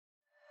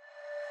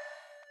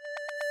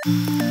Hey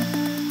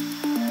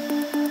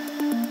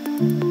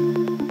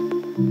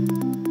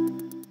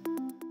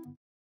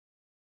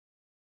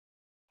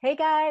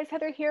guys,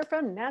 Heather here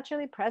from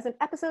Naturally Present,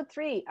 episode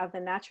 3 of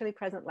the Naturally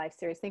Present Life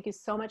series. Thank you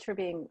so much for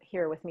being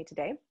here with me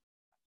today.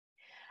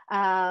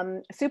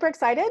 Super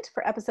excited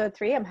for episode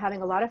 3. I'm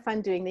having a lot of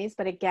fun doing these,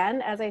 but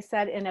again, as I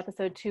said in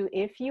episode 2,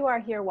 if you are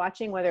here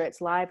watching, whether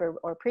it's live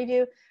or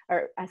preview,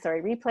 or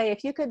replay,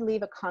 if you could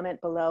leave a comment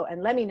below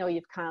and let me know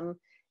you've come,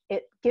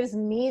 it gives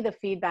me the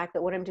feedback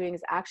that what I'm doing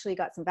has actually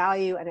got some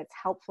value and it's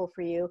helpful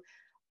for you.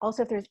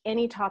 Also, if there's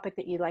any topic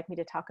that you'd like me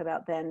to talk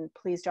about, then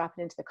please drop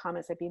it into the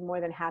comments. I'd be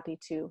more than happy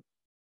to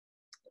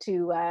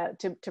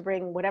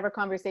bring whatever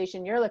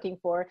conversation you're looking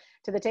for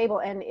to the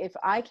table. And if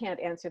I can't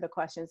answer the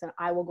questions, then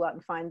I will go out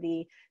and find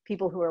the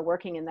people who are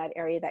working in that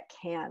area that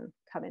can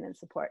come in and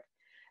support.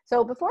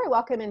 So before I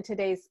welcome in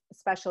today's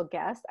special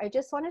guest, I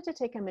just wanted to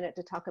take a minute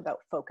to talk about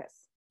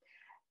focus.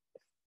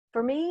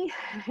 For me,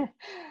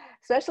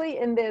 especially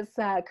in this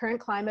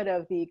current climate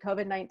of the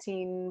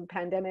COVID-19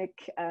 pandemic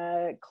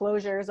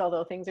closures,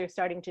 although things are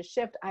starting to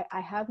shift,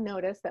 I have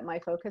noticed that my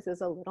focus is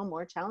a little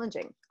more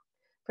challenging.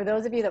 For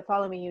those of you that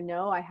follow me, you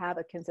know I have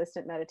a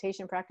consistent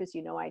meditation practice.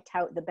 You know I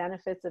tout the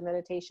benefits of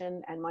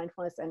meditation and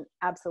mindfulness, and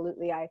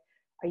absolutely I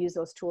use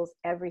those tools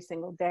every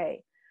single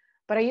day.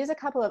 But I use a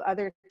couple of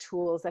other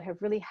tools that have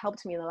really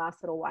helped me in the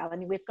last little while. I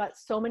mean, we've got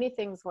so many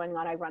things going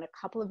on. I run a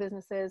couple of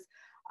businesses.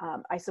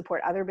 I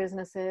support other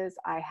businesses.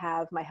 I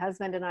have my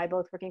husband and I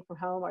both working from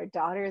home. Our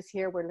daughter is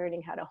here. We're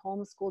learning how to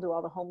homeschool, do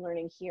all the home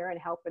learning here and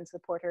help and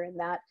support her in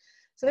that.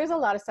 So there's a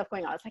lot of stuff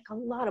going on. It's like a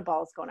lot of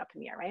balls going up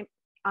in the air, right?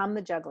 I'm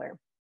the juggler.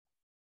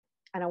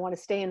 And I want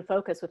to stay in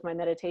focus with my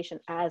meditation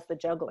as the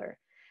juggler.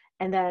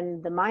 And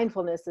then the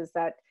mindfulness is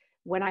that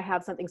when I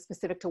have something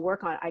specific to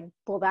work on, I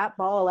pull that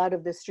ball out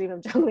of the stream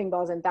of juggling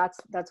balls, and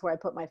that's where I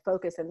put my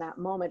focus in that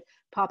moment,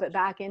 pop it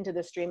back into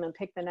the stream and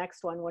pick the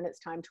next one when it's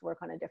time to work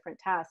on a different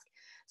task.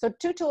 So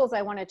 2 tools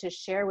I wanted to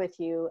share with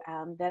you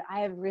that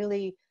I have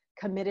really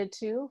committed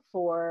to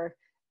for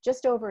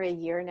just over a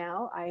year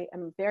now. I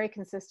am very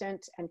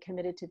consistent and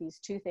committed to these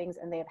 2 things,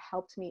 and they have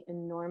helped me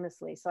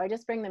enormously. So I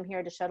just bring them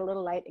here to shed a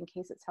little light in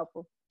case it's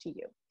helpful to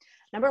you.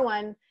 Number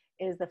 1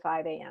 is the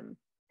 5 a.m.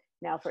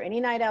 Now, for any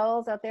night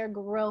owls out there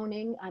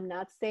groaning, I'm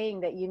not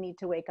saying that you need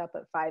to wake up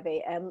at 5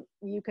 a.m.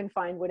 You can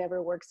find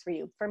whatever works for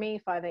you. For me,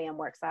 5 a.m.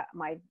 works.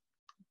 My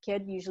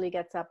kid usually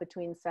gets up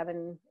between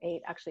 7,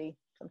 8, actually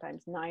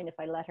sometimes 9 if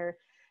I let her,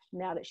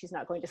 now that she's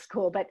not going to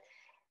school. But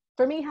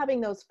for me,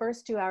 having those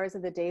first 2 hours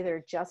of the day that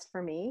are just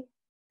for me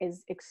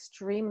is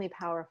extremely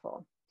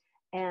powerful.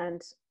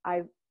 And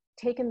I've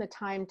taken the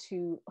time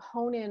to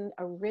hone in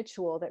a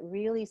ritual that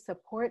really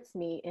supports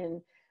me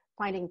in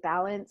finding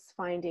balance,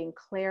 finding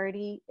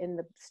clarity in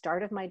the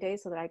start of my day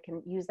so that I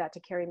can use that to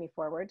carry me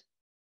forward.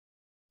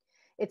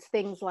 It's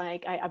things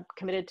like I'm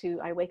committed to,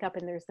 I wake up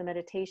and there's the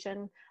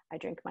meditation. I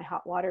drink my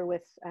hot water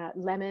with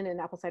lemon and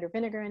apple cider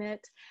vinegar in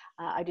it.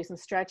 I do some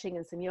stretching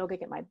and some yoga,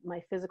 get my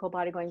physical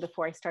body going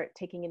before I start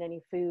taking in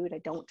any food. I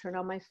don't turn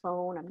on my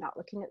phone. I'm not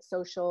looking at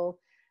social.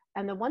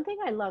 And the one thing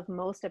I love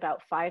most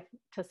about 5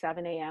 to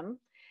 7 a.m.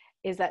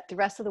 is that the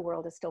rest of the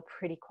world is still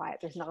pretty quiet.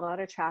 There's not a lot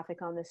of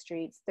traffic on the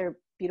streets.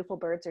 Beautiful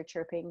birds are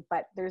chirping,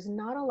 but there's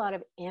not a lot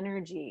of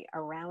energy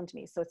around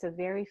me. So it's a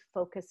very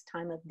focused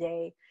time of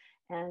day,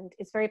 and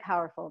it's very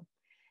powerful.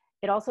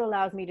 It also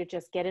allows me to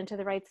just get into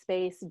the right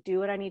space, do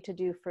what I need to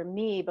do for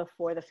me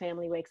before the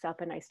family wakes up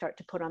and I start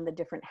to put on the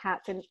different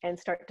hats and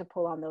start to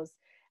pull on those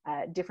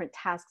different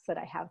tasks that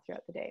I have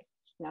throughout the day.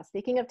 Now,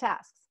 speaking of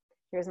tasks,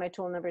 here's my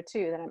tool number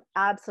 2 that I'm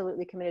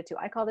absolutely committed to.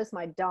 I call this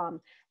my DOM.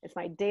 It's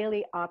my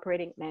daily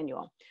operating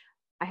manual.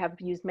 I have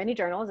used many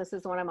journals. This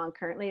is the one I'm on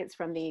currently. It's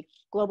from the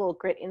Global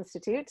Grit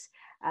Institute.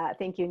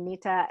 Thank you,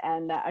 Nita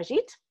and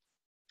Ajit.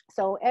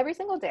 So every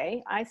single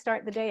day, I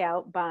start the day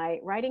out by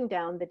writing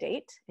down the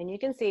date. And you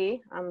can see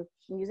I'm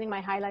using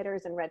my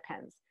highlighters and red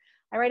pens.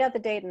 I write out the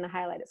date and I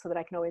highlight it so that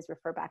I can always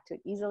refer back to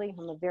it easily.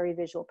 I'm a very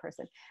visual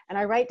person. And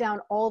I write down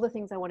all the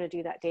things I want to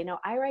do that day. Now,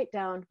 I write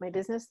down my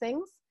business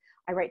things.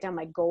 I write down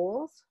my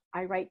goals.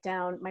 I write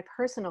down my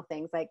personal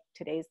things, like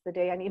today's the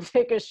day I need to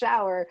take a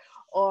shower,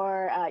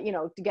 or,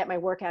 to get my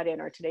workout in,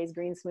 or today's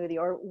green smoothie,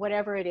 or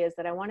whatever it is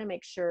that I want to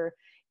make sure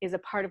is a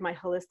part of my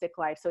holistic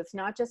life. So it's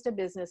not just a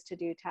business to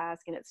do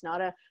task, and it's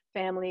not a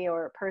family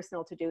or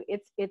personal to do.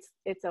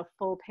 It's a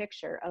full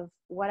picture of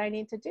what I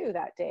need to do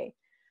that day.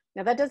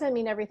 Now, that doesn't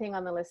mean everything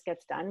on the list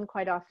gets done.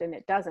 Quite often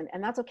it doesn't.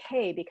 And that's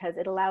okay, because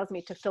it allows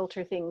me to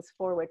filter things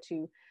forward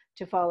to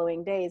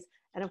following days.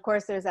 And of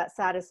course, there's that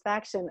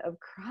satisfaction of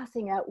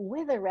crossing out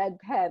with a red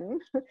pen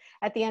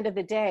at the end of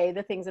the day,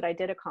 the things that I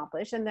did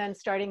accomplish. And then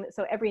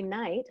so every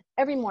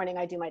morning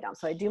I do my DOM.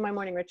 So I do my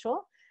morning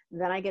ritual,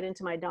 then I get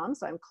into my DOM.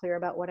 So I'm clear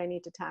about what I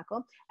need to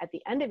tackle. At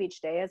the end of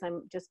each day,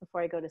 just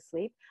before I go to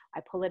sleep,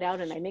 I pull it out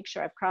and I make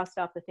sure I've crossed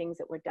off the things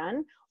that were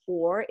done.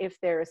 Or if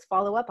there's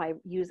follow-up, I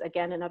use,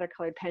 again, another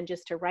colored pen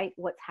just to write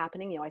what's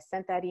happening. I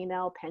sent that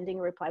email, pending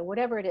a reply,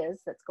 whatever it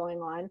is that's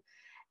going on.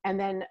 And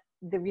then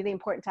the really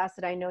important tasks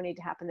that I know need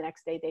to happen the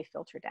next day, they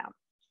filter down.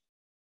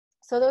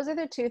 So those are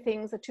the two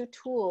things, the two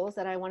tools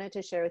that I wanted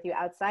to share with you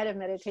outside of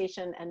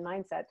meditation and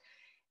mindset.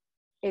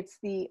 It's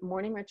the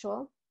morning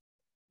ritual,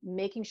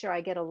 making sure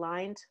I get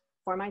aligned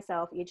for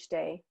myself each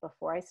day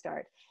before I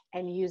start,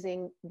 and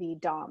using the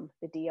DOM,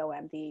 the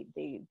DOM,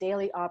 the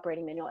daily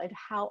operating manual, and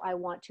how I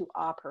want to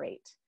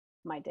operate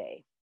my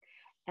day.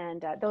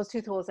 And those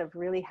two tools have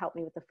really helped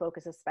me with the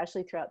focus,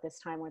 especially throughout this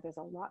time where there's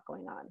a lot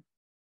going on.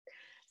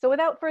 So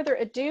without further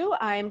ado,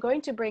 I'm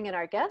going to bring in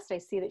our guest. I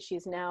see that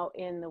she's now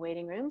in the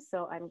waiting room,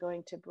 so I'm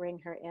going to bring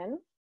her in.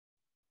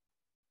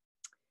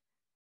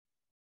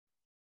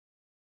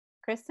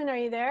 Kristen, are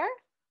you there?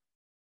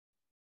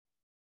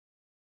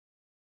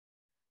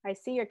 I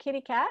see your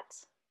kitty cat.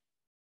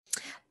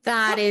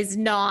 That is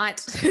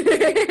not.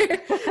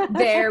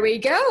 There we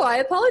go. I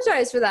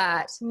apologize for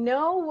that.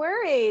 No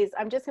worries.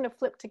 I'm just going to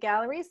flip to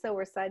gallery so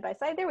we're side by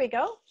side. There we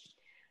go.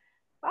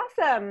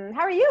 Awesome.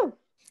 How are you?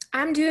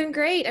 I'm doing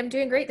great. I'm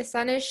doing great. The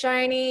sun is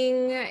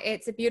shining.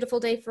 It's a beautiful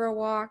day for a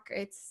walk.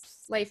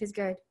 Life is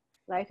good.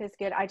 Life is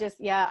good. I'm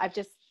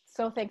just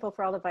so thankful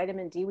for all the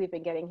vitamin D we've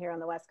been getting here on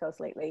the West Coast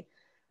lately.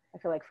 I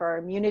feel like for our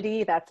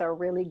immunity, that's a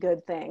really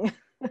good thing.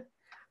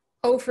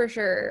 Oh, for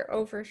sure.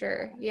 Oh, for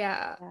sure.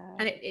 Yeah.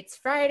 And it's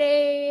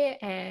Friday.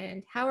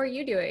 And how are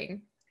you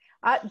doing?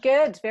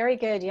 Good. Very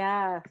good.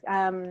 Yeah.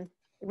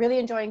 Really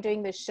enjoying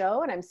doing this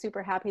show, and I'm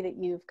super happy that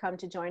you've come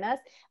to join us.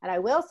 And I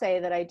will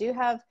say that I do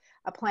have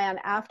a plan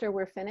after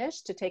we're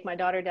finished to take my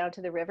daughter down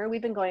to the river.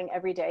 We've been going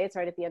every day. It's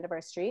right at the end of our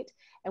street,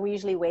 and we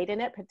usually wade in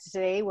it. But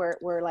today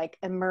we're like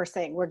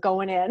immersing. We're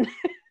going in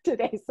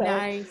today. So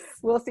nice.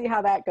 We'll see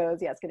how that goes.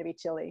 Yeah, it's going to be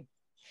chilly.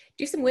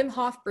 Do some Wim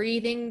Hof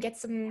breathing, get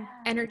some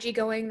energy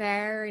going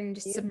there, and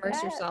just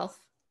submerge yourself.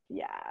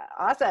 Yeah,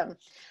 awesome.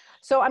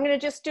 So I'm going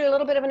to just do a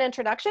little bit of an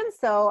introduction.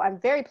 So I'm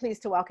very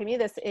pleased to welcome you.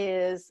 This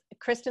is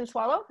Kristen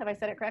Swallow. Have I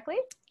said it correctly?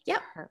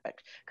 Yep.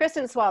 Perfect.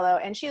 Kristen Swallow,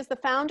 and she is the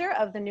founder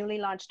of the newly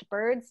launched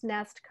Bird's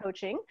Nest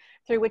Coaching,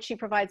 through which she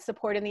provides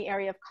support in the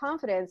area of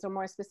confidence, or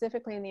more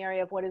specifically in the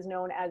area of what is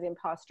known as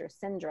imposter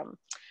syndrome.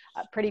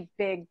 A pretty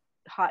big,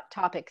 hot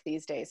topic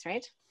these days,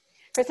 right?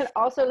 Kristen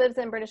also lives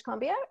in British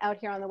Columbia, out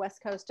here on the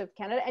west coast of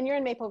Canada, and you're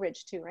in Maple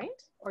Ridge too, right?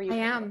 Or you? I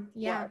am,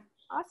 yeah.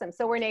 Awesome.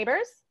 So we're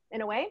neighbors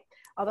in a way,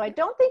 although I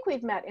don't think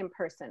we've met in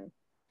person.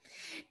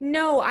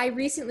 No, I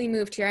recently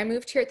moved here. I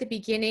moved here at the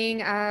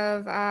beginning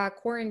of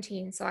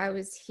quarantine, so I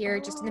was here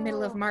just in the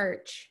middle of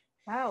March.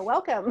 Wow,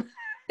 welcome.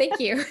 Thank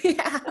you.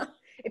 Yeah.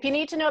 If you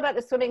need to know about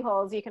the swimming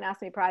holes, you can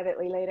ask me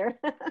privately later.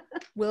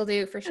 Will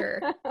do, for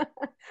sure.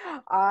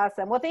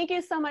 Awesome. Well, thank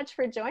you so much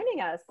for joining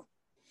us.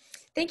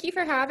 Thank you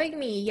for having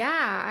me.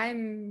 Yeah,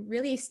 I'm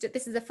really,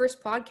 this is the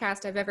first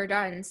podcast I've ever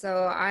done.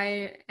 So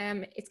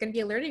it's going to be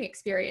a learning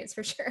experience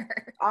for sure.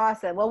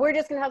 Awesome. Well, we're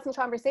just going to have some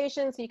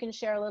conversations so you can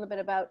share a little bit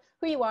about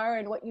who you are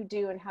and what you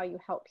do and how you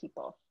help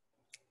people.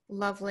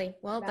 Lovely.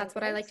 Well, that's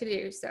what I like to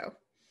do. So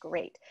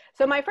great.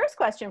 So my first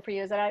question for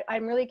you is that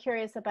I'm really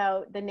curious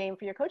about the name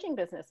for your coaching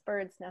business,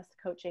 Bird's Nest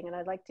Coaching, and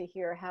I'd like to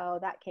hear how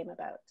that came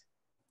about.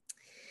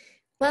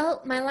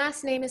 Well, my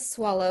last name is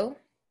Swallow.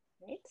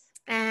 Great.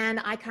 And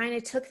I kind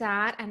of took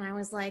that and I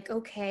was like,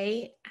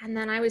 okay. And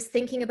then I was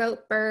thinking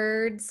about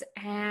birds,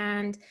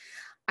 and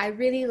I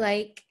really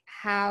like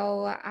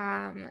how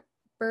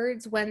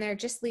birds, when they're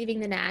just leaving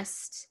the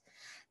nest,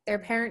 their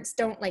parents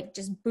don't like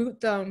just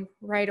boot them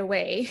right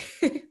away.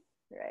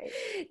 Right.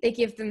 They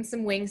give them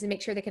some wings and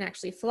make sure they can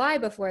actually fly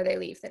before they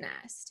leave the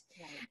nest.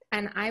 Right.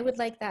 And I would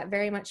like that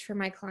very much for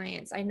my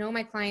clients. I know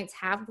my clients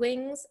have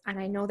wings, and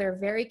I know they're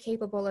very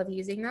capable of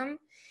using them.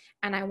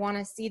 And I want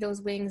to see those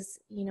wings,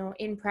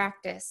 in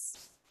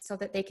practice so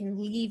that they can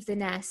leave the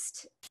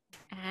nest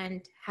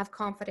and have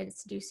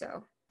confidence to do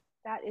so.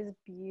 That is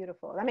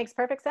beautiful. That makes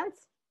perfect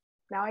sense.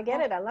 Now I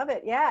get it. I love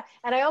it. Yeah.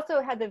 And I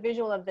also had the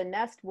visual of the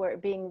nest where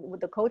being with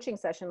the coaching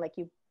session, like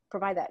you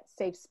provide that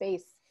safe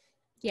space.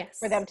 Yes.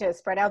 For them to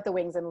spread out the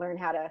wings and learn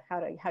how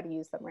to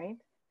use them, right?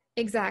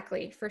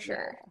 Exactly, for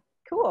sure. Yeah.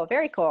 Cool.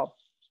 Very cool.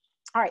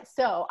 All right.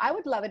 So I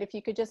would love it if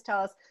you could just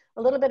tell us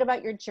a little bit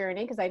about your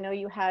journey, because I know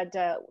you had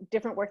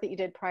different work that you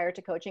did prior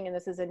to coaching, and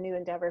this is a new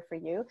endeavor for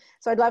you.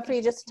 So I'd love for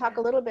you just to talk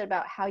a little bit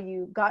about how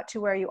you got to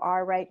where you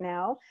are right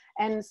now.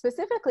 And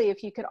specifically,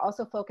 if you could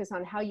also focus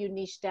on how you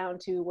niched down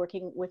to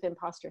working with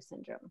imposter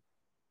syndrome.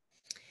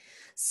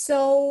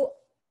 So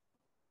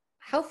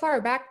how far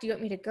back do you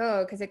want me to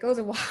go? Because it goes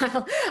a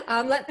while.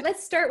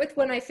 Let's start with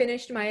when I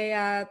finished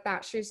my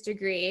bachelor's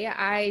degree.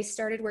 I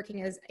started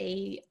working as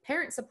a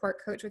parent support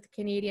coach with the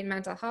Canadian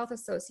Mental Health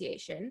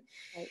Association.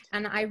 Right.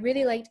 And I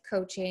really liked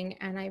coaching,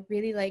 and I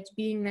really liked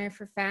being there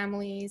for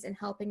families and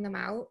helping them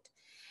out.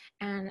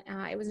 And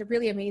it was a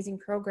really amazing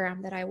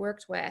program that I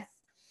worked with.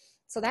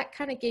 So that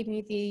kind of gave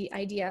me the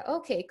idea,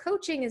 okay,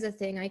 coaching is a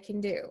thing I can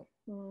do.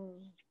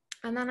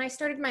 And then I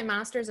started my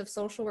Master's of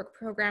Social Work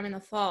program in the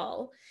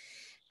fall.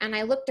 And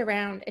I looked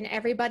around, and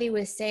everybody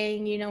was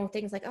saying,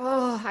 things like,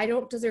 oh, I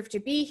don't deserve to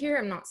be here.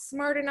 I'm not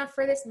smart enough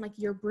for this. I'm like,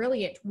 you're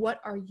brilliant.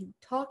 What are you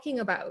talking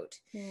about?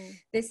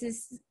 This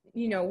is,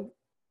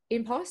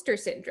 imposter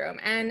syndrome.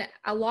 And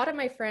a lot of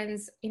my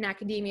friends in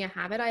academia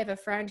have it. I have a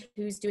friend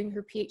who's doing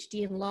her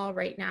PhD in law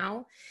right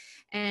now.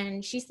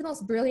 And she's the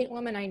most brilliant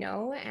woman I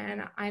know.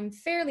 And I'm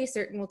fairly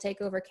certain we'll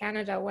take over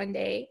Canada one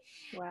day.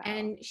 Wow.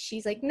 And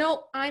she's like,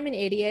 nope, I'm an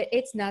idiot.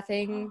 It's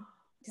nothing.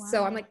 Wow.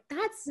 So I'm like,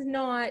 that's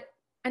not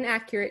an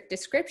accurate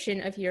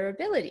description of your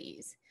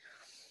abilities.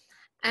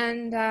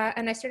 And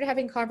I started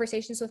having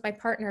conversations with my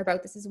partner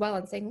about this as well,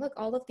 and saying, look,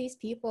 all of these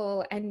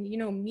people, and, you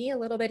know, me a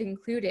little bit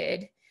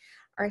included,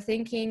 are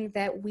thinking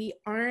that we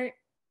aren't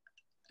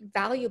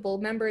valuable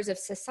members of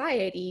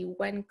society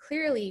when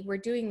clearly we're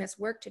doing this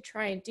work to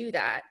try and do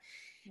that.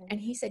 And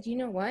he said, you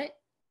know what?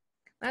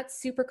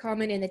 That's super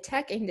common in the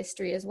tech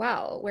industry as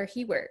well, where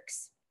he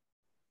works.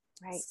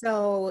 Right.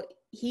 So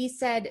he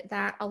said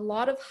that a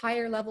lot of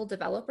higher level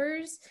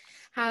developers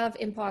have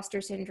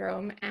imposter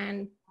syndrome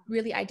and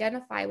really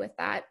identify with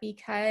that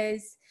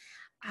because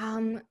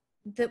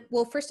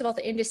first of all,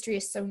 the industry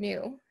is so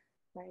new.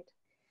 Right.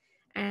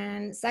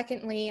 And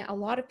secondly, a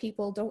lot of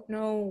people don't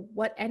know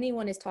what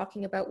anyone is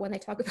talking about when they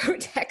talk about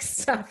tech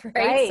stuff,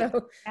 right?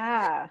 So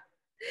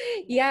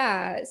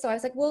yeah. So I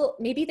was like, well,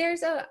 maybe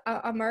there's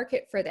a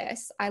market for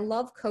this. I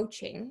love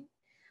coaching,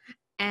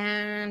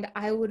 and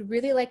I would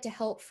really like to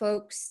help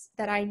folks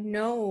that I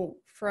know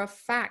for a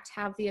fact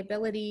have the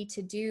ability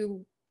to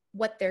do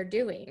what they're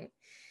doing,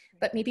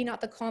 but maybe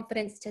not the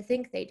confidence to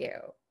think they do.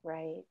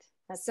 Right.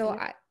 So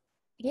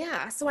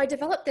I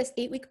developed this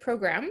 8-week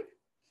program.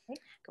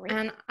 Great.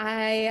 And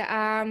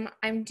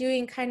I'm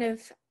doing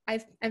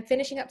I'm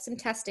finishing up some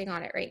testing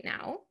on it right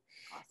now.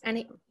 Awesome. And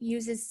it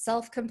uses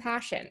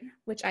self-compassion,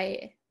 which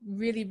I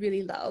really,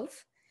 really love.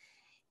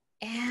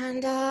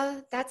 And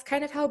that's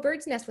kind of how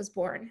Bird's Nest was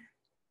born.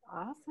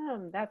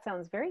 Awesome. That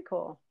sounds very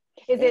cool.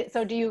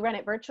 So do you run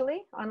it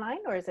virtually online,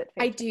 or is it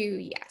I do,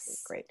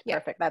 yes. Great. Yeah.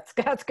 Perfect.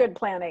 That's good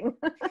planning.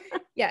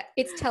 Yeah,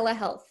 it's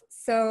telehealth.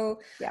 So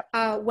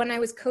when I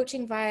was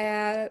coaching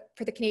for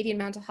the Canadian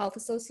Mental Health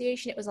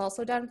Association, it was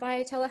also done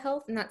via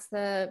telehealth, and that's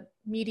the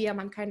medium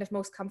I'm kind of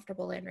most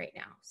comfortable in right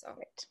now. So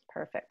great.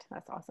 Perfect.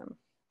 That's awesome.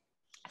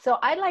 So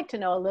I'd like to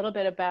know a little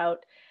bit about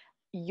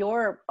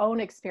your own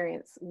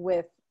experience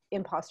with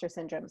imposter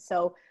syndrome.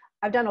 So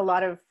I've done a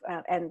lot of,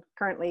 and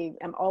currently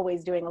I'm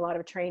always doing a lot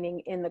of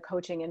training in the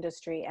coaching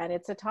industry. And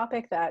it's a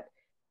topic that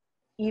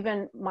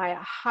even my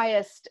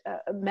highest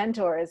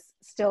mentors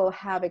still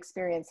have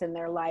experience in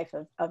their life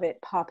of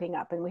it popping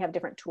up, and we have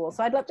different tools.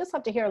 So I'd just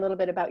love to hear a little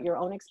bit about your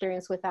own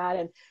experience with that,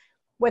 and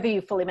whether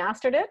you fully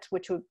mastered it,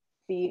 which would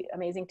be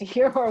amazing to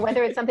hear, or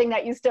whether it's something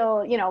that you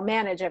still,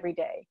 manage every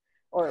day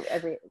or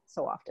every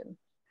so often.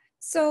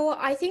 So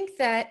I think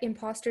that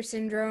imposter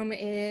syndrome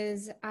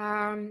is,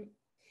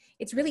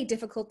 it's really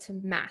difficult to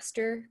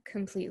master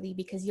completely,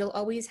 because you'll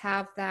always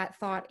have that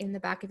thought in the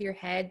back of your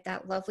head,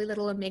 that lovely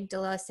little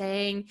amygdala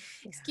saying,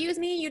 excuse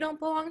me, you don't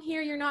belong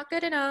here, you're not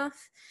good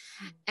enough.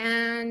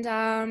 And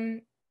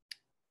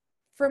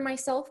for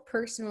myself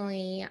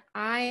personally,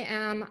 I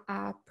am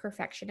a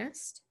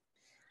perfectionist.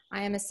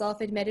 I am a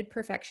self-admitted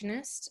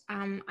perfectionist.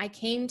 I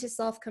came to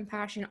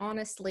self-compassion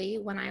honestly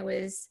when I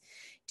was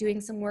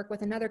doing some work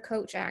with another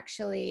coach,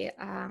 actually,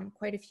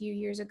 quite a few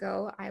years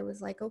ago. I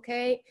was like,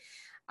 okay,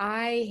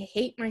 I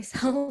hate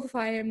myself.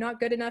 I am not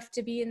good enough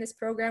to be in this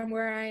program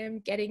where I am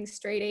getting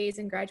straight A's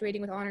and graduating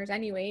with honors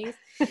anyways.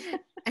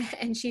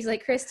 And she's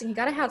like, Kristen, you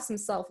got to have some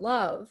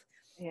self-love.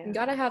 Yeah. You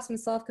got to have some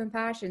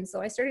self-compassion. So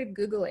I started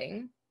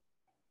Googling,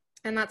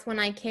 and that's when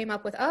I came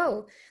up with,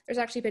 oh, there's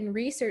actually been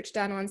research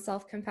done on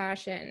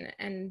self-compassion,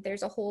 and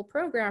there's a whole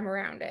program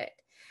around it.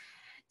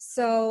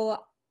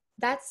 So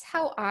that's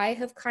how I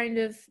have kind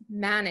of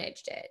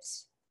managed it,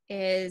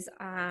 is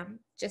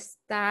just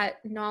that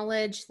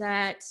knowledge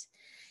that,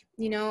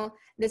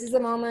 this is a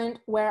moment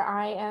where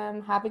I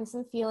am having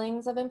some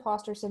feelings of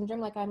imposter syndrome,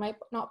 like I might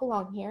not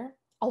belong here.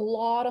 A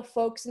lot of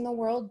folks in the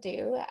world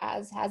do,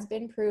 as has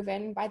been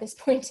proven by this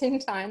point in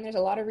time. There's a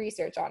lot of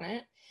research on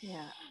it.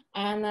 Yeah.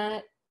 And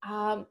that,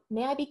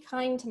 may I be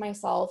kind to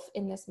myself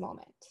in this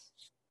moment?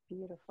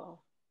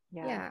 Beautiful.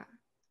 Yeah.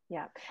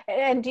 Yeah.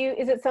 And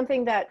is it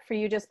something that for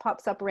you just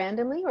pops up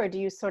randomly, or do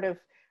you sort of,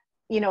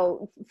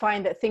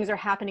 find that things are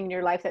happening in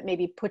your life that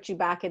maybe put you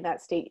back in that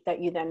state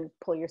that you then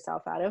pull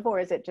yourself out of, or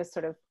is it just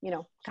sort of,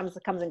 comes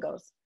and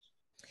goes?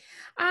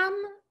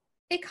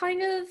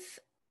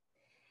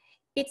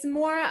 It's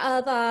more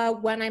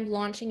of when I'm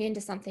launching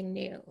into something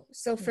new.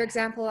 So for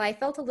example, I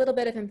felt a little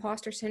bit of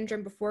imposter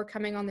syndrome before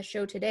coming on the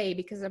show today,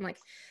 because I'm like,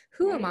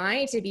 who am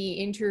I to be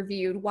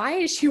interviewed?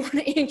 Why does she want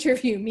to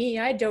interview me?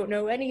 I don't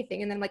know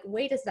anything. And then I'm like,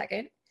 wait a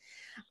second.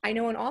 I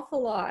know an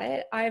awful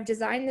lot. I've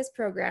designed this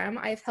program.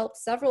 I've helped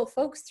several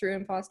folks through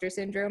imposter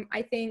syndrome.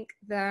 I think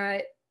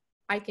that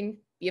I can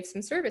be of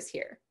some service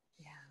here.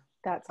 Yeah,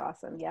 that's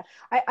awesome. Yeah,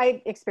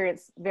 I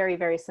experience very,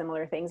 very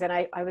similar things. And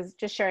I was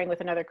just sharing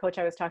with another coach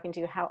I was talking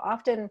to how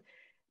often,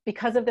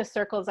 because of the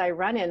circles I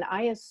run in,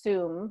 I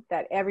assume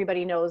that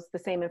everybody knows the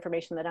same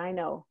information that I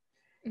know.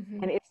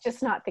 Mm-hmm. And it's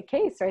just not the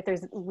case, right?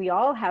 We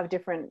all have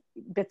different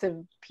bits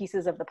of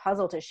pieces of the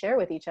puzzle to share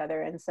with each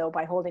other. And so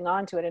by holding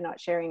on to it and not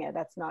sharing it,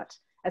 that's not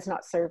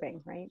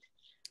serving, right?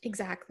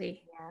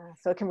 Exactly. Yeah.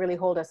 So it can really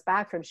hold us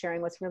back from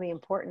sharing what's really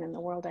important in the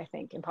world, I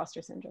think,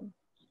 imposter syndrome.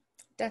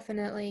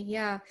 Definitely.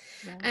 Yeah.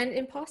 Yeah. And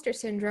imposter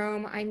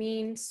syndrome, I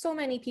mean, so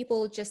many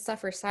people just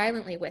suffer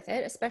silently with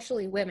it,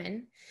 especially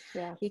women,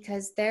 Yeah.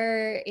 because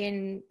they're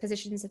in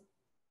positions of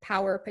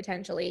power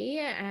potentially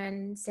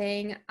and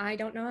saying, I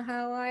don't know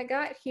how I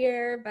got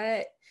here,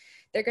 but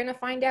they're going to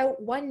find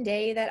out one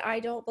day that I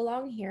don't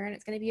belong here, and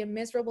it's going to be a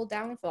miserable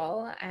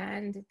downfall,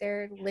 and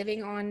they're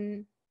living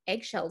on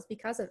eggshells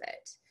because of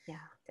it. Yeah.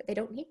 That they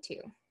don't need to.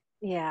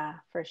 Yeah,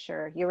 for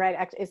sure. You're right.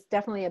 It's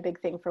definitely a big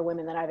thing for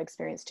women that I've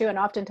experienced too. And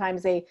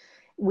oftentimes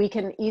we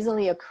can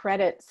easily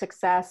accredit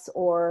success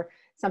or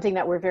something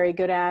that we're very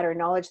good at or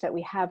knowledge that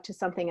we have to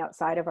something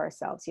outside of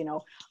ourselves. You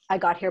know, I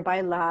got here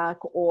by luck,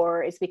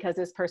 or it's because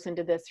this person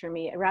did this for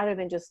me, rather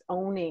than just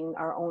owning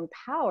our own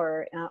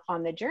power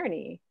on the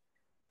journey.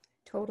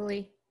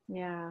 Totally.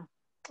 Yeah.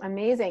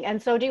 Amazing.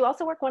 And so do you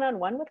also work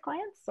one-on-one with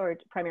clients, or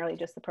primarily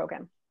just the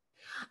program?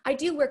 I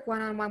do work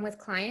one-on-one with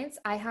clients.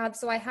 I have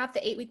the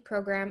 8-week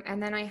program,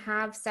 and then I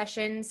have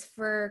sessions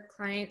for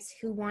clients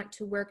who want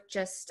to work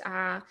just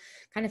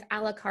kind of a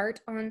la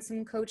carte on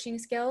some coaching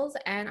skills.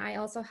 And I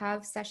also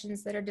have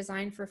sessions that are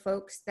designed for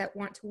folks that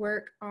want to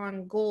work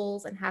on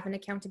goals and have an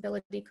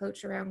accountability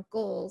coach around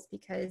goals,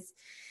 because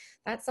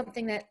that's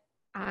something that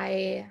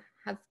I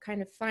have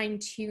kind of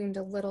fine-tuned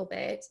a little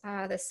bit,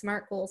 the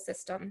SMART goal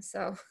system.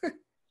 So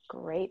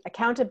Great.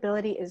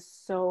 Accountability is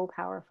so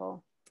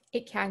powerful.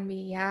 it can be,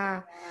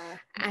 yeah.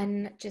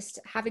 And just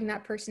having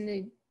that person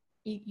to,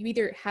 you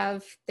either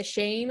have the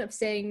shame of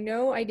saying,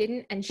 no, I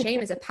didn't. And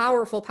shame is a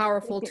powerful,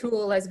 powerful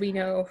tool, as we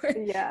know.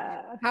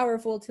 Yeah.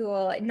 Powerful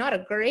tool, not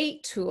a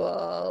great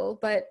tool,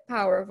 but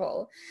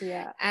powerful.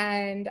 Yeah.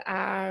 And,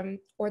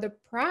 or the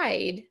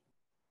pride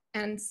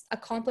and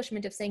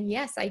accomplishment of saying,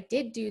 yes, I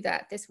did do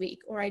that this week,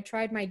 or I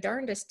tried my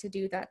darndest to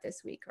do that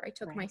this week, or I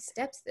took my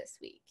steps this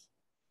week.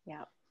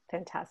 Yeah.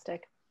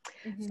 Fantastic.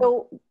 Mm-hmm.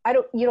 So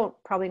you don't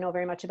probably know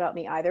very much about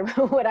me either,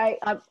 but what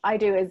I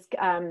do is,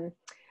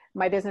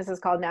 my business is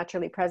called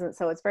Naturally Present.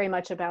 So it's very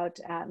much about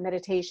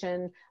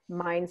meditation,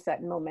 mindset,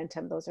 and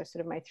momentum. Those are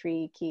sort of my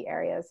 3 key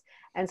areas.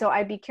 And so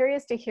I'd be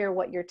curious to hear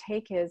what your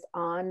take is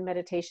on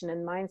meditation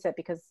and mindset,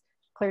 because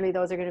clearly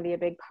those are going to be a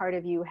big part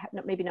of you,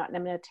 maybe not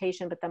in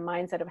meditation, but the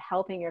mindset of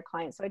helping your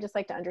clients. So I'd just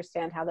like to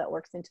understand how that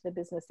works into the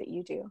business that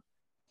you do.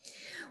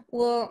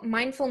 Well,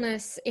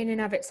 mindfulness in and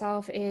of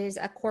itself is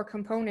a core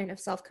component of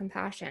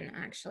self-compassion,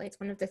 actually. It's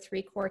one of the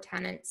 3 core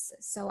tenets.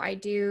 So I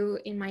do,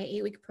 in my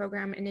 8-week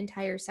program, an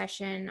entire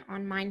session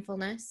on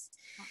mindfulness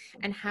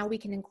and how we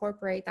can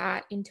incorporate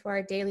that into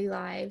our daily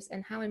lives,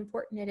 and how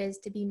important it is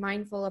to be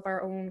mindful of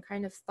our own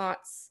kind of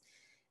thoughts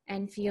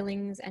and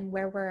feelings and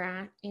where we're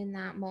at in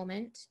that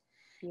moment.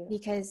 Beautiful.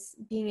 Because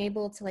being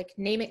able to like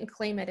name it and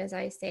claim it, as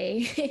I say,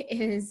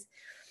 is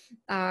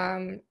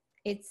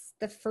it's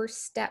the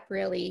first step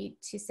really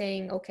to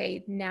saying,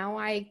 okay, now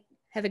I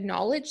have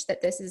acknowledged that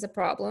this is a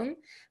problem.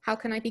 How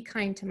can I be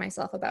kind to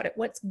myself about it?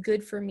 What's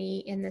good for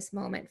me in this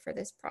moment for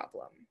this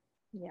problem?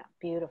 Yeah,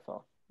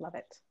 beautiful. Love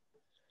it.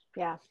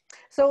 Yeah.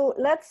 So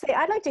let's say,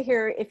 I'd like to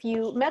hear if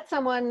you met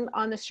someone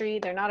on the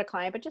street, they're not a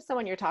client, but just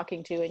someone you're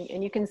talking to,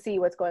 and you can see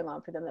what's going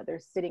on for them, that they're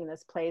sitting in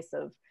this place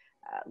of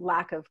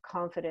lack of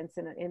confidence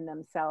in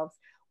themselves.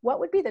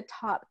 What would be the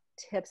top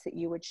tips that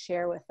you would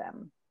share with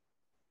them?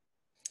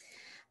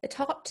 The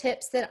top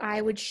tips that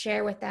I would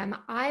share with them,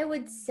 I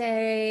would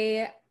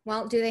say,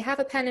 well, do they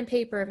have a pen and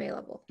paper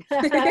available?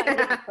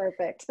 Yeah,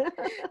 perfect.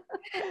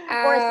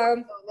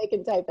 Or they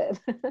can type it.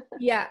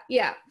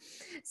 Yeah.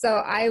 So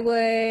I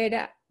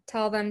would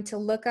tell them to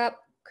look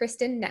up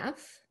Kristen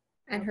Neff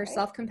and her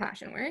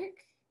self-compassion work.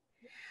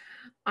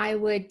 I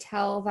would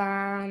tell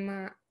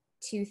them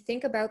to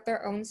think about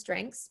their own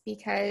strengths,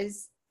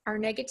 because our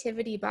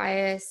negativity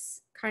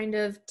bias kind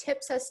of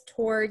tips us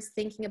towards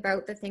thinking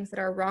about the things that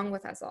are wrong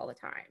with us all the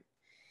time.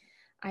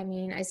 I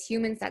mean, as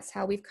humans, that's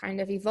how we've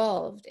kind of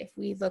evolved. If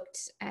we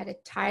looked at a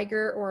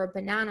tiger or a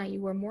banana,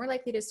 you were more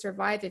likely to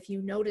survive if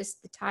you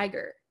noticed the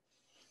tiger.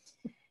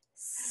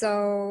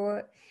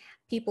 So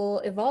people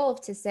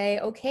evolved to say,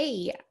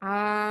 okay,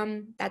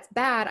 that's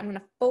bad. I'm going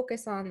to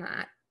focus on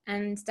that.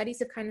 And studies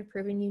have kind of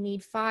proven you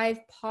need 5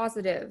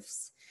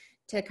 positives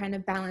to kind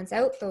of balance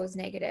out those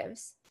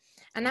negatives.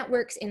 And that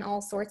works in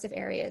all sorts of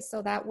areas.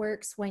 So that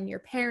works when you're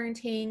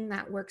parenting,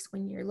 that works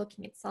when you're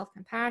looking at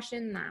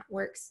self-compassion, that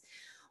works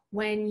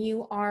when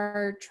you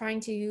are trying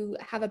to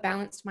have a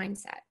balanced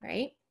mindset,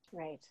 right?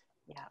 Right.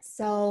 Yeah.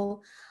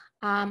 So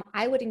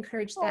I would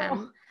encourage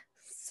them.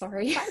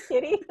 Sorry. Hi,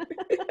 Kitty.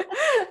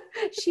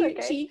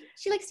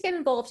 She likes to get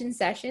involved in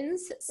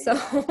sessions. So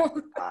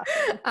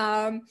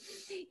awesome.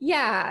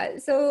 Yeah,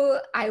 so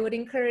I would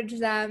encourage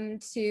them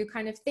to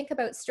kind of think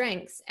about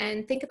strengths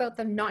and think about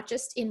them not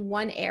just in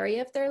one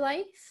area of their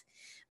life,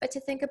 but to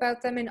think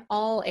about them in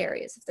all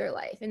areas of their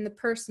life, in the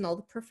personal,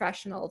 the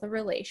professional, the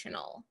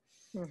relational.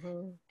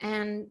 Mm-hmm.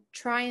 And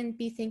try and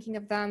be thinking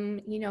of them,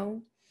 you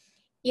know,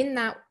 in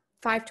that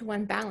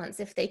 5-to-1 balance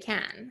if they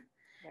can.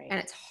 Right. And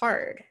it's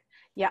hard.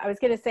 Yeah, I was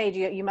going to say,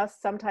 you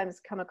must sometimes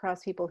come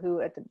across people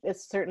who,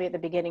 certainly at the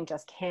beginning,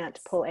 just can't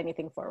pull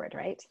anything forward,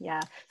 right? Yeah.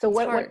 So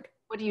what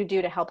do you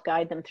do to help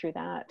guide them through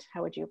that?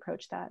 How would you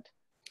approach that?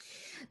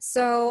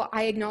 So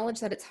I acknowledge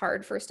that it's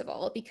hard, first of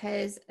all,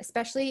 because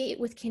especially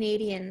with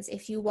Canadians,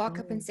 if you walk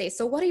up and say,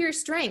 so what are your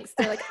strengths?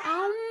 They're like,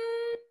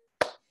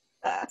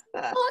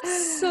 not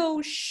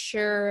so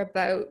sure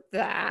about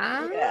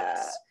that.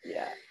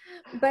 Yeah.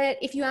 But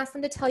if you ask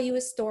them to tell you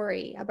a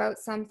story about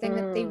something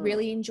that they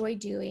really enjoy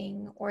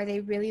doing, or they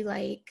really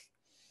like,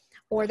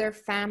 or their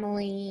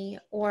family,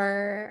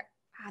 or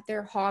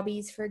their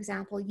hobbies, for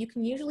example, you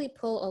can usually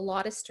pull a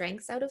lot of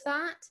strengths out of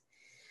that.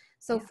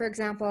 So for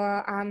example,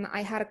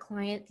 I had a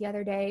client the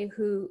other day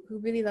who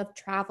really loved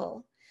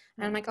travel.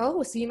 And I'm like,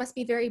 oh, so you must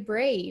be very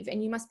brave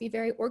and you must be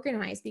very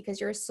organized because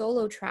you're a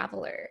solo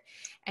traveler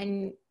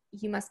and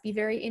you must be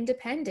very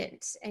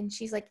independent. And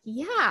she's like,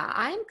 yeah,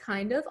 I'm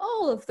kind of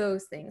all of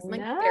those things. I'm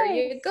like, there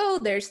you go.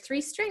 There's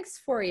 3 strengths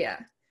for you.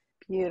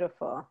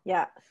 Beautiful.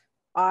 Yeah.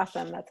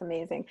 Awesome. That's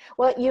amazing.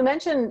 Well, you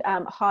mentioned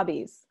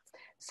hobbies.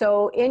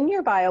 So in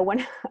your bio,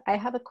 I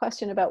have a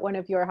question about one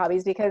of your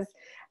hobbies, because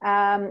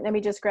let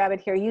me just grab it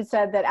here. You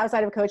said that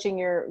outside of coaching,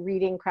 you're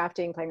reading,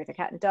 crafting, playing with your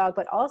cat and dog,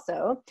 but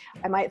also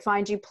I might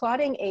find you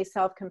plotting a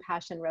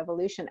self-compassion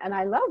revolution. And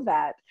I love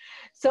that.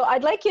 So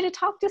I'd like you to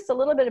talk just a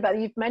little bit about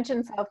it. You've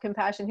mentioned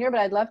self-compassion here, but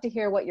I'd love to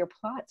hear what your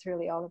plot's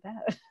really all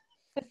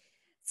about.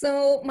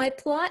 So my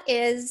plot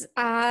is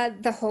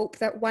the hope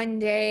that one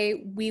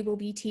day we will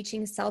be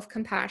teaching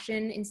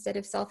self-compassion instead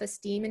of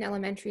self-esteem in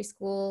elementary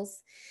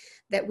schools,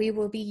 that we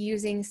will be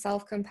using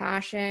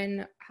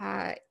self-compassion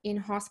in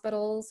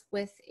hospitals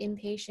with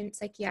inpatient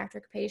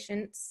psychiatric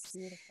patients.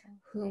 Beautiful.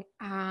 Who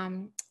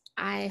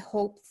I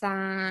hope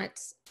that,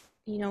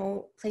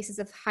 places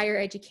of higher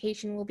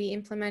education will be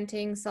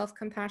implementing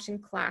self-compassion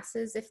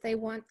classes if they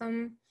want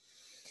them,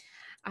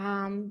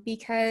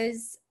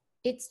 because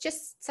it's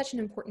just such an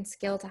important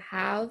skill to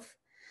have.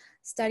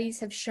 Studies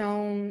have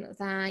shown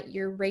that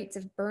your rates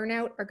of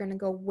burnout are going to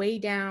go way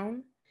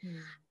down.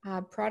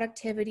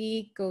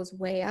 Productivity goes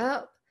way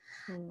up.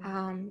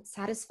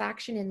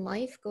 Satisfaction in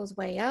life goes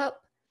way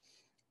up.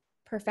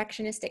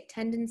 Perfectionistic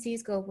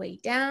tendencies go way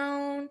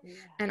down.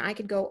 And I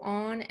could go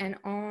on and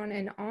on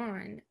and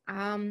on.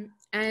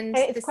 And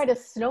it's quite a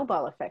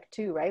snowball effect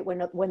too, right?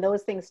 When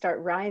those things start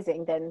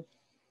rising, then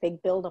they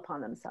build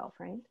upon themselves,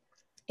 right?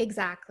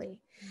 Exactly.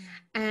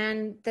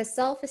 And the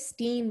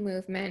self-esteem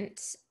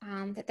movement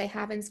that they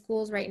have in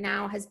schools right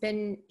now has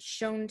been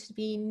shown to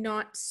be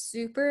not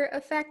super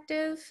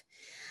effective,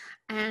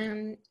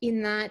 and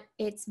in that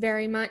it's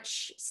very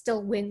much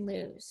still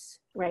win-lose.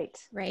 Right?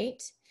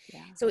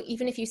 Yeah. So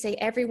even if you say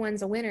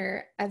everyone's a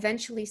winner,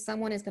 eventually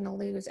someone is going to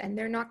lose, and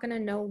they're not going to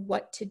know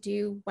what to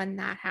do when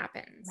that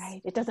happens.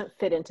 Right. It doesn't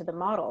fit into the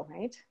model,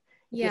 right?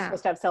 You're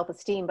supposed to have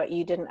self-esteem, but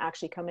you didn't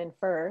actually come in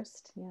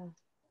first. Yeah.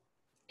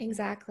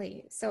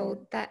 Exactly.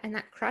 So that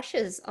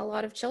crushes a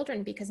lot of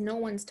children, because no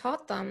one's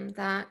taught them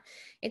that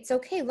it's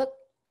okay. Look,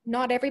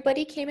 not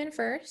everybody came in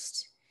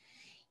first.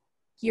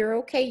 You're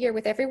okay. You're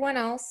with everyone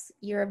else.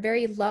 You're a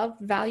very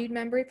loved, valued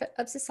member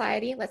of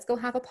society. Let's go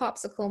have a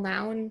popsicle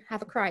now and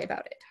have a cry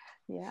about it.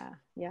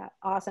 Yeah.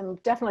 Awesome.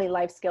 Definitely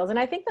life skills. And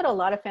I think that a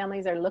lot of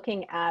families are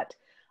looking at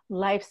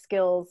life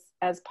skills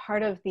as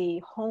part of the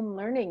home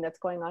learning that's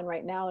going on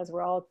right now, as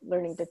we're all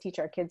learning to teach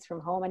our kids from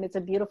home. And it's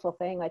a beautiful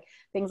thing. Like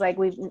things like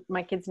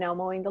my kids now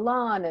mowing the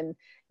lawn, and,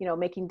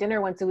 making dinner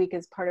once a week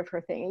is part of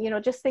her thing,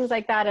 just things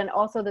like that. And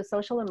also the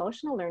social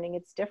emotional learning,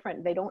 it's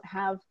different. They don't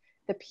have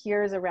the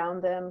peers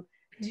around them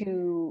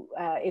to,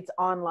 it's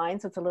online.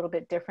 So it's a little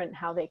bit different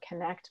how they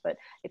connect, but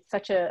it's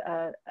such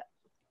an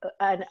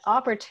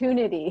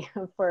opportunity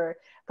for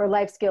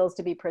life skills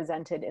to be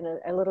presented in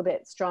a little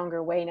bit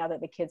stronger way now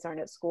that the kids aren't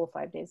at school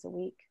 5 days a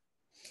week.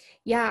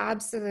 Yeah,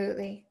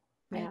 absolutely.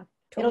 Yeah,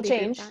 it'll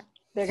change.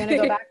 They're going to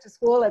go back to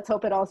school. Let's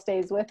hope it all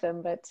stays with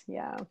them. But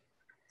yeah.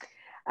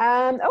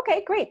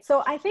 Okay, great.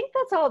 So I think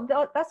that's all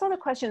the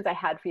questions I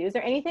had for you. Is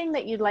there anything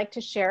that you'd like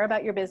to share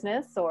about your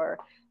business or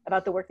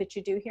about the work that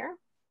you do here?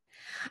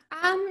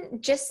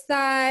 Just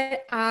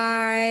that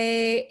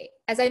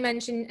as you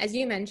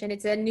mentioned,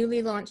 it's a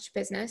newly launched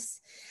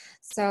business.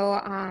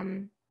 So,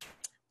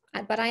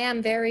 but I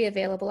am very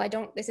available.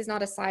 This is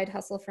not a side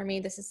hustle for me.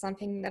 This is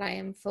something that I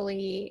am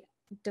fully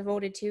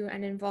devoted to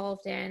and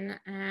involved in.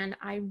 And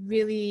I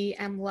really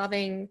am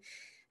loving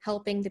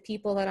helping the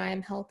people that I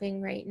am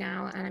helping right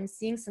now. And I'm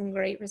seeing some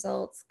great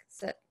results.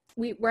 So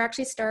we're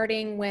actually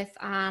starting with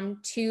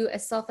 2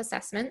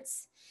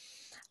 self-assessments.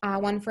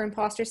 One for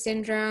imposter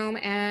syndrome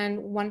and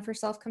one for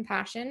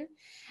self-compassion.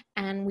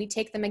 And we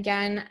take them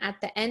again at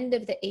the end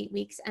of the 8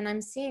 weeks, and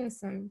I'm seeing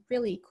some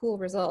really cool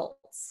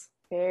results.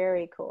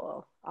 Very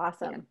cool.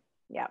 Awesome.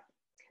 Yeah.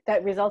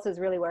 That results is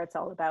really where it's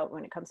all about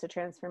when it comes to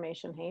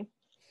transformation, hey?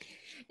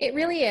 It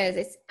really is.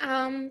 It's,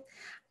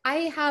 I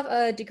have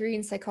a degree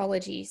in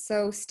psychology,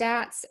 so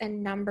stats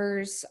and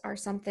numbers are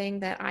something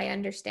that I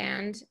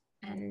understand,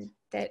 and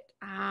that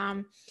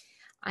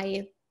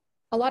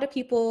a lot of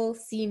people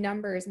see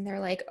numbers and they're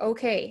like,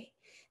 okay,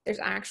 there's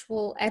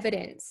actual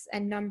evidence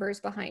and numbers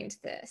behind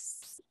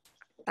this.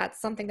 That's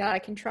something that I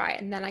can try.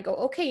 And then I go,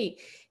 okay,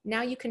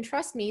 now you can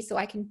trust me, so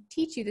I can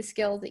teach you the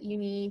skill that you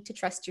need to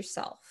trust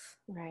yourself.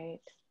 Right.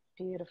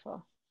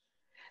 Beautiful.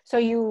 So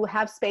you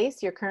have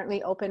space, you're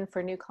currently open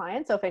for new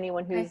clients. So if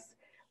anyone who's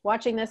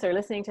watching this or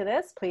listening to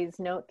this, please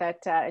note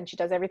that, and she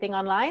does everything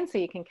online, so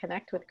you can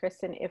connect with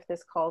Kristen if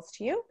this calls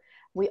to you.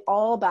 We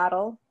all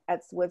battle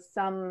with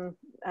some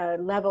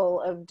level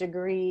of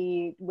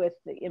degree with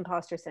the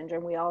imposter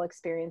syndrome. We all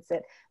experience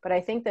it. But I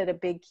think that a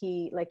big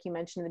key, like you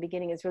mentioned in the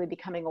beginning, is really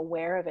becoming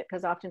aware of it,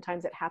 because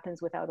oftentimes it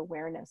happens without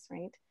awareness,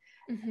 right?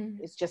 Mm-hmm.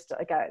 It's just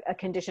like a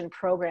conditioned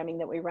programming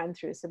that we run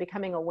through. So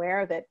becoming aware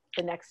of it,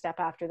 the next step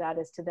after that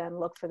is to then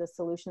look for the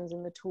solutions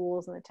and the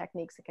tools and the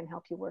techniques that can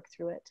help you work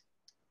through it.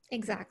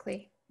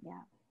 Exactly.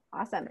 Yeah.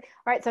 Awesome.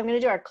 All right. So I'm going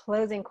to do our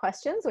closing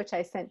questions, which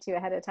I sent to you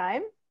ahead of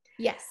time.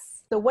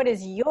 Yes. So what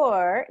is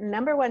your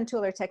number one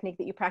tool or technique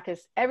that you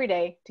practice every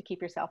day to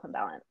keep yourself in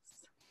balance?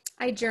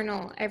 I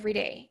journal every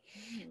day.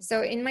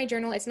 So in my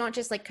journal, it's not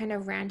just like kind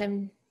of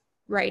random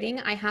writing.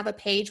 I have a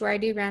page where I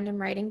do random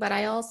writing, but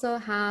I also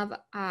have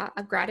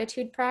a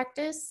gratitude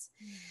practice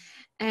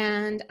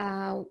and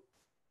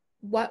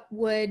what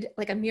would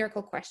like a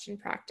miracle question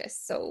practice.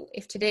 So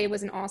if today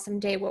was an awesome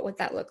day, what would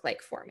that look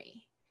like for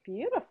me?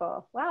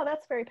 Beautiful. Wow,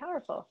 that's very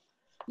powerful.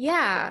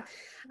 Yeah.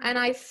 And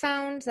I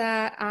found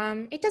that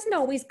it doesn't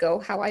always go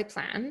how I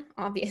plan,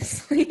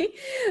 obviously,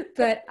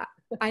 but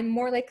I'm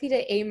more likely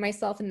to aim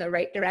myself in the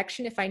right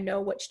direction if I know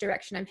which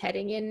direction I'm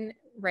heading in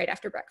right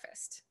after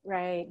breakfast.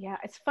 Right. Yeah.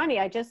 It's funny.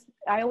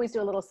 I always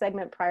do a little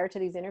segment prior to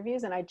these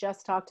interviews, and I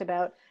just talked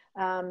about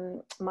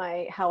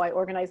how I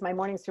organize my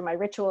mornings through my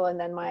ritual and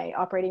then my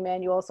operating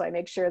manual. So I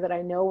make sure that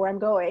I know where I'm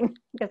going,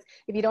 because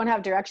if you don't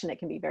have direction, it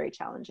can be very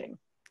challenging.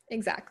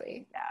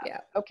 Exactly.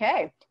 Yeah.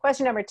 Okay.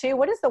 Question number 2.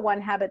 What is the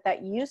one habit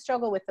that you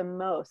struggle with the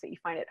most, that you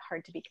find it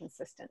hard to be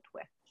consistent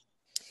with?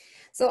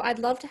 So I'd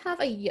love to have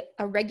a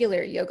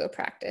regular yoga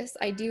practice.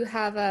 I do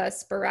have a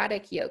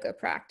sporadic yoga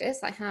practice.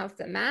 I have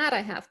the mat,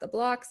 I have the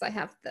blocks, I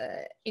have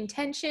the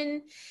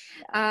intention.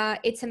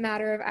 It's a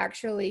matter of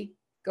actually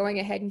going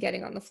ahead and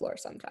getting on the floor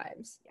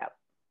sometimes.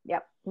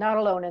 Yep. Not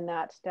alone in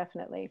that,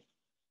 definitely.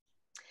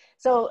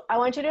 So I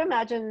want you to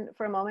imagine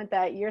for a moment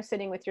that you're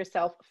sitting with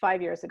yourself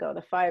 5 years ago,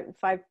 the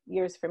five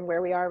years from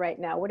where we are right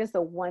now. What is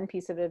the one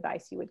piece of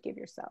advice you would give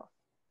yourself?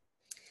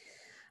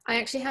 I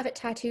actually have it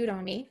tattooed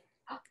on me.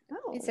 Oh,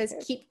 it says,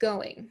 keep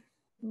going.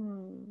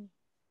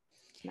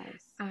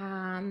 Nice.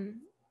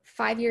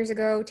 5 years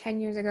ago,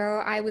 10 years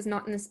ago, I was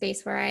not in the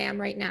space where I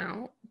am right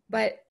now,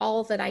 but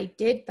all that I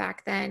did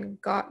back then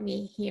got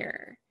me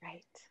here.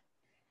 Right.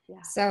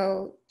 Yeah.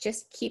 So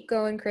just keep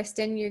going,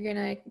 Kristen. You're going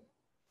to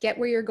get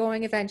where you're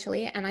going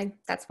eventually. And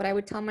that's what I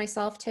would tell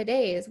myself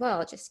today as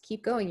well. Just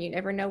keep going. You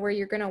never know where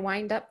you're going to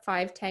wind up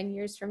 5-10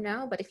 years from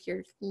now. But if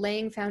you're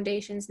laying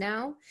foundations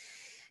now,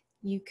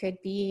 you could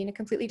be in a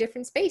completely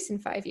different space in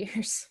 5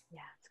 years.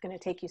 Yeah, it's going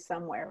to take you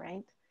somewhere,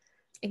 right?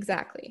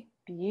 Exactly.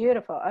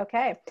 Beautiful.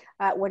 Okay.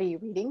 What are you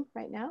reading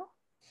right now?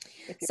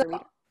 If you're a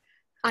reader.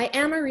 I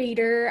am a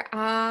reader.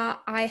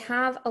 I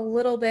have a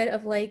little bit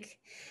of like,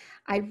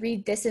 I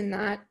read this and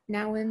that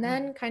now and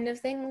then kind of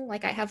thing.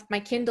 Like my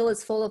Kindle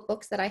is full of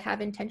books that I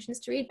have intentions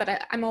to read,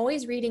 but I'm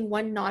always reading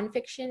one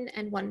nonfiction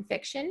and one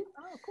fiction.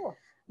 Oh, cool.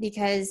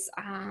 Because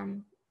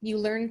you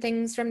learn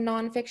things from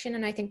nonfiction,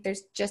 and I think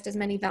there's just as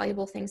many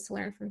valuable things to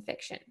learn from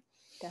fiction.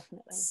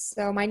 Definitely.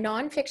 So my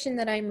nonfiction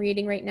that I'm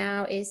reading right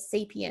now is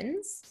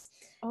Sapiens.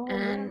 Oh,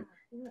 and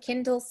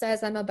Kindle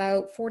says I'm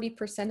about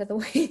 40% of the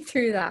way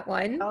through that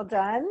one. Well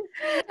done.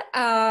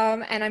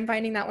 And I'm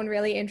finding that one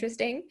really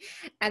interesting.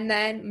 And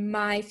then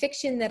my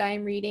fiction that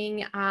I'm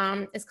reading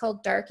is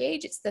called Dark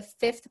Age. It's the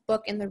 5th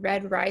book in the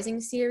Red Rising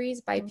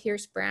series by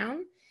Pierce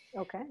Brown.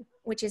 Okay.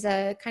 Which is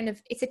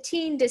it's a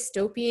teen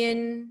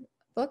dystopian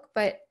book,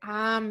 but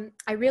I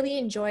really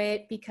enjoy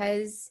it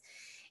because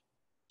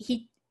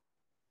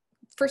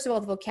first of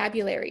all, the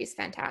vocabulary is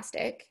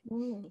fantastic.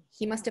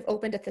 He must have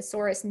opened a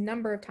thesaurus a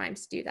number of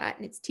times to do that,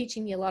 and it's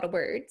teaching me a lot of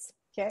words.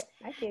 Okay.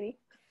 Hi, Katie.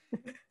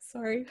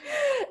 Sorry.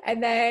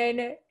 And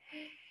then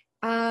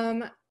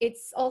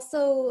it's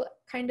also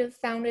kind of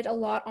founded a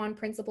lot on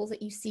principles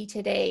that you see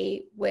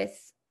today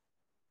with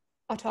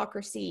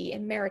autocracy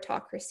and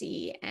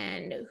meritocracy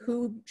and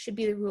who should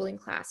be the ruling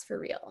class for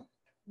real.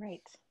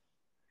 Right.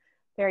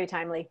 Very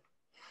timely.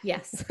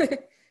 Yes.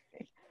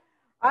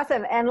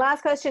 Awesome. And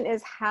last question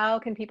is, how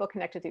can people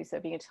connect with you? So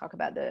if you can talk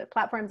about the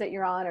platforms that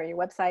you're on or your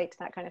website,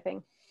 that kind of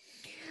thing.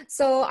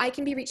 So I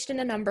can be reached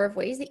in a number of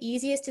ways. The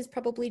easiest is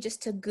probably just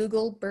to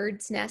Google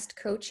Bird's Nest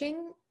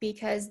Coaching,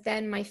 because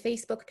then my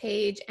Facebook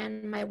page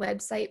and my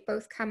website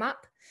both come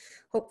up.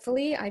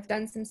 Hopefully, I've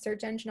done some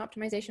search engine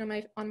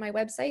optimization on my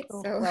website.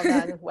 Oh, so well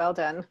done. Well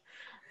done.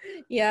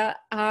 Yeah.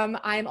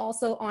 I'm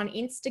also on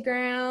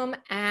Instagram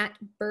at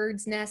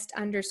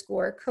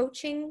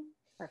birdsnest_coaching.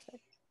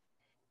 Perfect.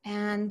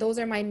 And those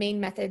are my main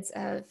methods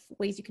of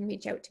ways you can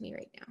reach out to me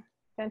right now.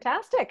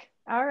 Fantastic.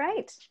 All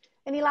right.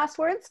 Any last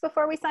words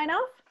before we sign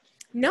off?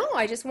 No,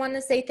 I just want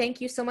to say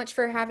thank you so much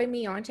for having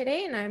me on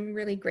today. And I'm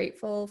really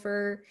grateful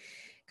for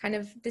kind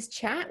of this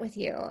chat with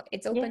you.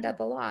 It's opened up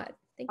a lot.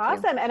 Thank you.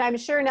 Awesome. And I'm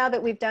sure now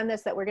that we've done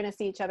this, that we're going to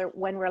see each other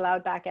when we're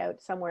allowed back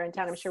out somewhere in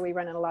town. I'm sure we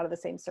run in a lot of the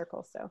same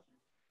circles. So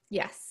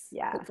Yes.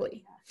 Yeah.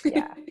 Hopefully.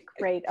 Yeah.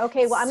 Great.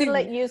 Okay. Well, I'm going to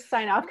let Soon. you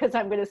sign off because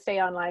I'm going to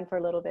stay online for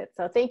a little bit.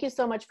 So thank you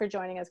so much for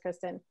joining us,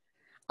 Kristen.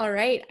 All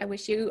right. I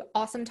wish you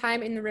awesome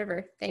time in the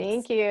river. Thanks.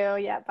 Thank you.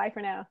 Yeah. Bye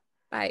for now.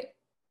 Bye.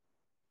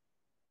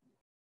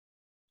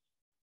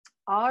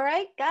 All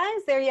right,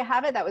 guys, there you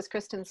have it. That was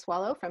Kristen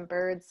Swallow from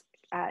Birds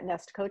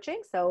Nest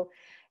Coaching. So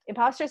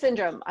imposter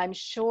syndrome, I'm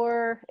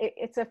sure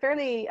it's a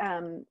fairly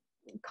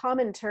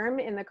common term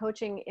in the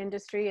coaching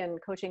industry and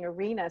coaching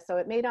arena. So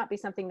it may not be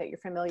something that you're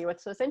familiar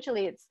with. So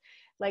essentially it's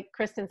like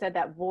Kristen said,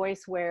 that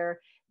voice where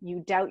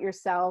you doubt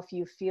yourself,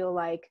 you feel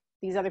like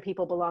these other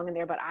people belong in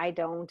there, but I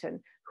don't. And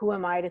who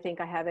am I to think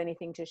I have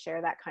anything to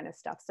share, that kind of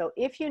stuff. So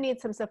if you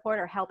need some support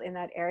or help in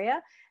that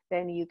area,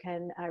 then you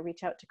can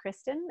reach out to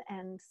Kristen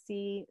and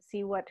see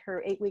what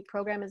her 8-week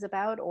program is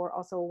about, or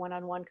also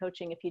one-on-one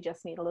coaching if you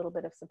just need a little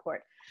bit of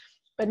support.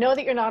 But know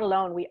that you're not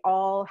alone. We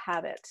all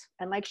have it.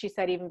 And like she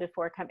said, even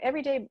before,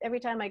 every day, every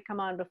time I come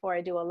on, before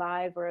I do a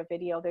live or a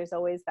video, there's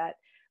always that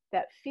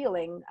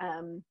feeling.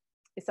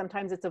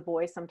 Sometimes it's a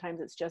voice,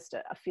 sometimes it's just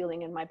a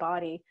feeling in my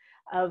body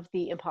of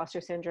the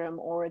imposter syndrome,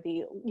 or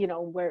the, you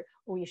know, where,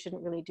 oh, you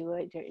shouldn't really do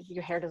it,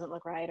 your hair doesn't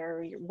look right,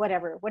 or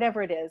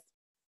whatever it is.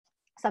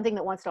 Something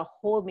that wants to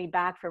hold me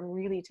back from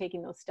really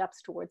taking those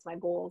steps towards my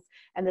goals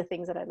and the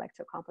things that I'd like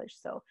to accomplish.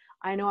 So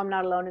I know I'm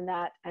not alone in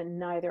that, and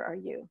neither are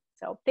you.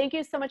 So thank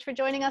you so much for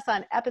joining us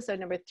on episode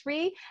number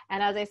 3.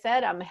 And as I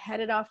said, I'm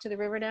headed off to the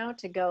river now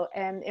to go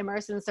and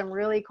immerse in some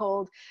really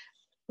cold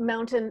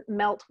mountain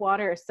melt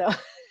water. So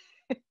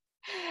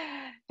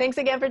thanks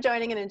again for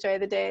joining, and enjoy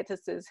the day.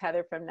 This is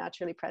Heather from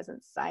Naturally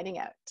Present signing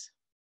out.